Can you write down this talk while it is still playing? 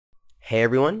Hey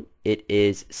everyone, it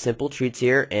is Simple Treats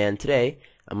here, and today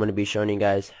I'm going to be showing you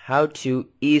guys how to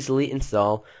easily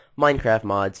install Minecraft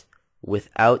mods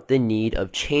without the need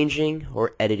of changing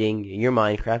or editing your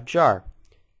Minecraft jar.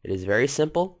 It is very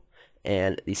simple,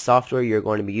 and the software you're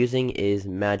going to be using is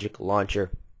Magic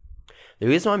Launcher. The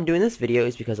reason why I'm doing this video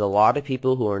is because a lot of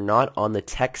people who are not on the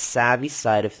tech savvy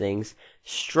side of things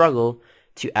struggle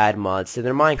to add mods to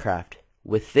their Minecraft.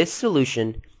 With this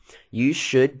solution, you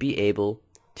should be able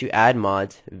to add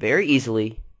mods very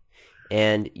easily,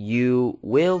 and you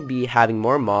will be having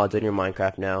more mods on your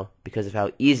Minecraft now because of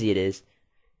how easy it is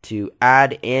to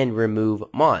add and remove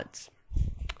mods.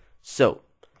 So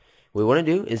what we want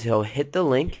to do is hit the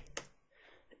link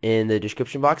in the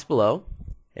description box below,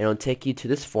 and it'll take you to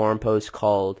this forum post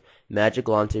called Magic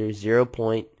Launcher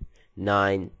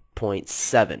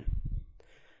 0.9.7.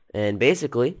 And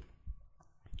basically,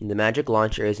 the Magic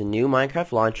Launcher is a new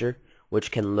Minecraft launcher which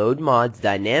can load mods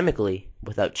dynamically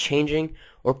without changing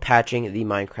or patching the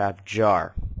Minecraft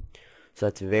jar. So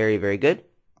that's very, very good.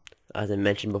 As I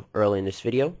mentioned earlier in this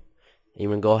video, you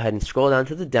can go ahead and scroll down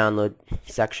to the download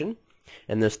section,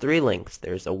 and there's three links.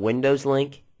 There's a Windows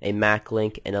link, a Mac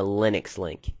link, and a Linux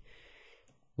link.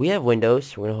 We have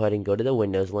Windows. We're going to go ahead and go to the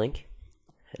Windows link,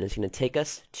 and it's going to take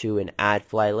us to an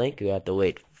AdFly link. We have to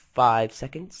wait 5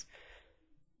 seconds.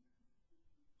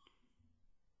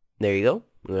 There you go.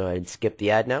 We'll go ahead and skip the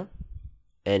ad now.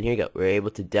 And here you go. We're able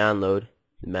to download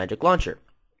the Magic Launcher.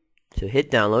 So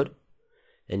hit download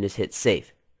and just hit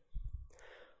save.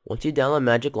 Once you download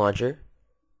Magic Launcher,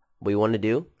 what you want to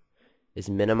do is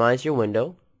minimize your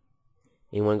window.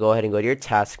 You want to go ahead and go to your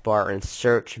taskbar and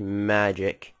search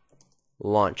Magic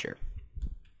Launcher.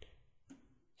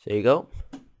 So there you go.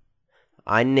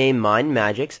 I name mine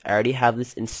Magics. I already have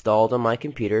this installed on my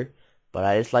computer, but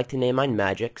I just like to name mine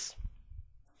Magics.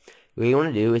 What you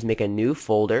want to do is make a new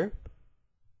folder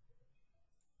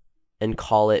and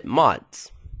call it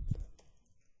mods.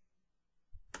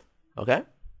 Okay?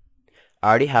 I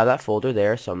already have that folder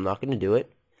there, so I'm not going to do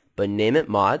it, but name it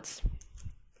mods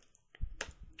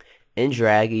and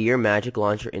drag your Magic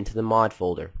Launcher into the mod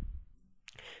folder.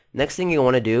 Next thing you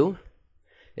want to do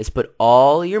is put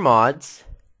all your mods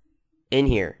in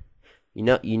here. You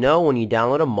know when you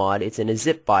download a mod, it's in a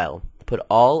zip file. Put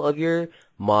all of your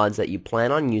mods that you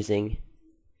plan on using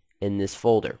in this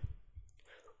folder.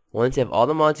 Once you have all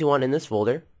the mods you want in this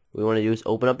folder, what you want to do is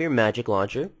open up your Magic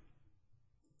Launcher.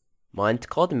 Mine's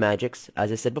called Magics, as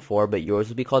I said before, but yours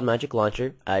will be called Magic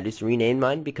Launcher. I just renamed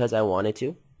mine because I wanted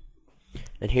to.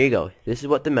 And here you go. This is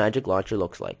what the Magic Launcher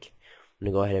looks like. I'm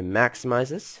going to go ahead and maximize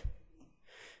this.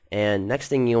 And next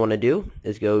thing you want to do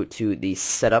is go to the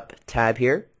Setup tab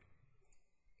here.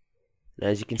 And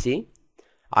as you can see,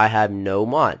 I have no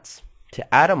mods.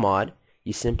 To add a mod,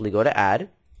 you simply go to Add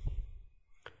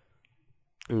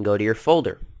and go to your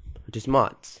folder, which is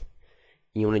mods.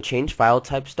 You want to change file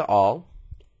types to all,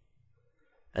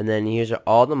 and then here's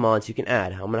all the mods you can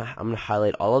add. I'm gonna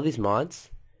highlight all of these mods,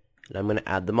 and I'm gonna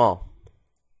add them all.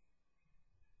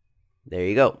 There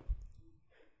you go.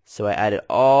 So I added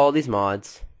all these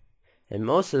mods, and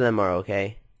most of them are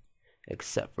okay,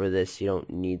 except for this. You don't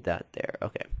need that there.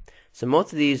 Okay. So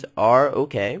most of these are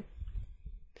okay.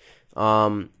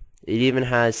 It even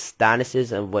has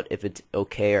statuses of if it's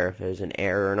okay or if there's an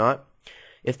error or not.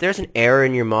 If there's an error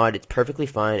in your mod, it's perfectly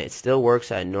fine. It still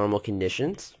works at normal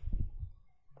conditions.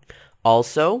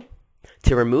 Also,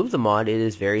 to remove the mod, it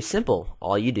is very simple.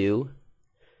 All you do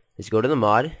is go to the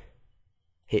mod,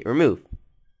 hit remove.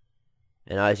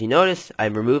 And as you notice, I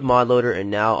removed mod loader, and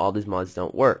now all these mods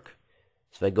don't work.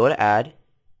 So if I go to add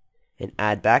and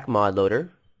add back mod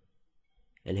loader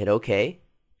and hit OK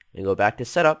and go back to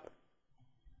setup,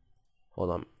 hold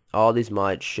on, all these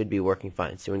mods should be working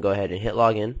fine. So we can go ahead and hit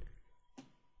login.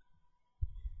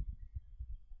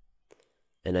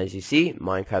 And as you see,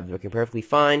 Minecraft is working perfectly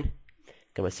fine.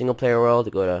 Got my single player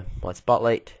world, go to mod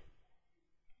spotlight.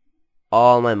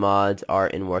 All my mods are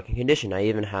in working condition. I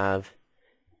even have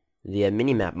the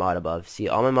minimap mod above. See,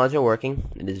 all my mods are working.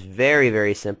 It is very,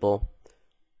 very simple.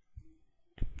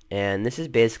 And this is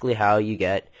basically how you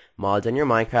get mods on your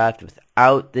Minecraft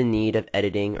without the need of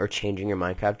editing or changing your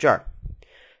Minecraft jar.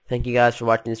 Thank you guys for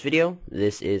watching this video.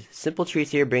 This is Simple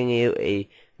Treats here, bringing you a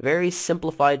very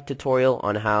simplified tutorial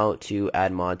on how to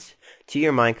add mods to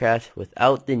your Minecraft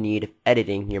without the need of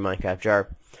editing your Minecraft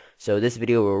jar. So this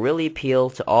video will really appeal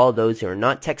to all those who are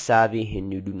not tech savvy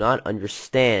and who do not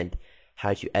understand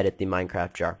how to edit the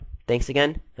Minecraft jar. Thanks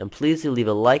again, and please do leave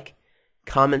a like,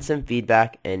 comment some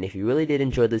feedback, and if you really did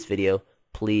enjoy this video,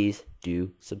 please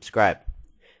do subscribe.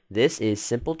 This is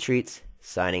Simple Treats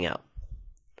signing out.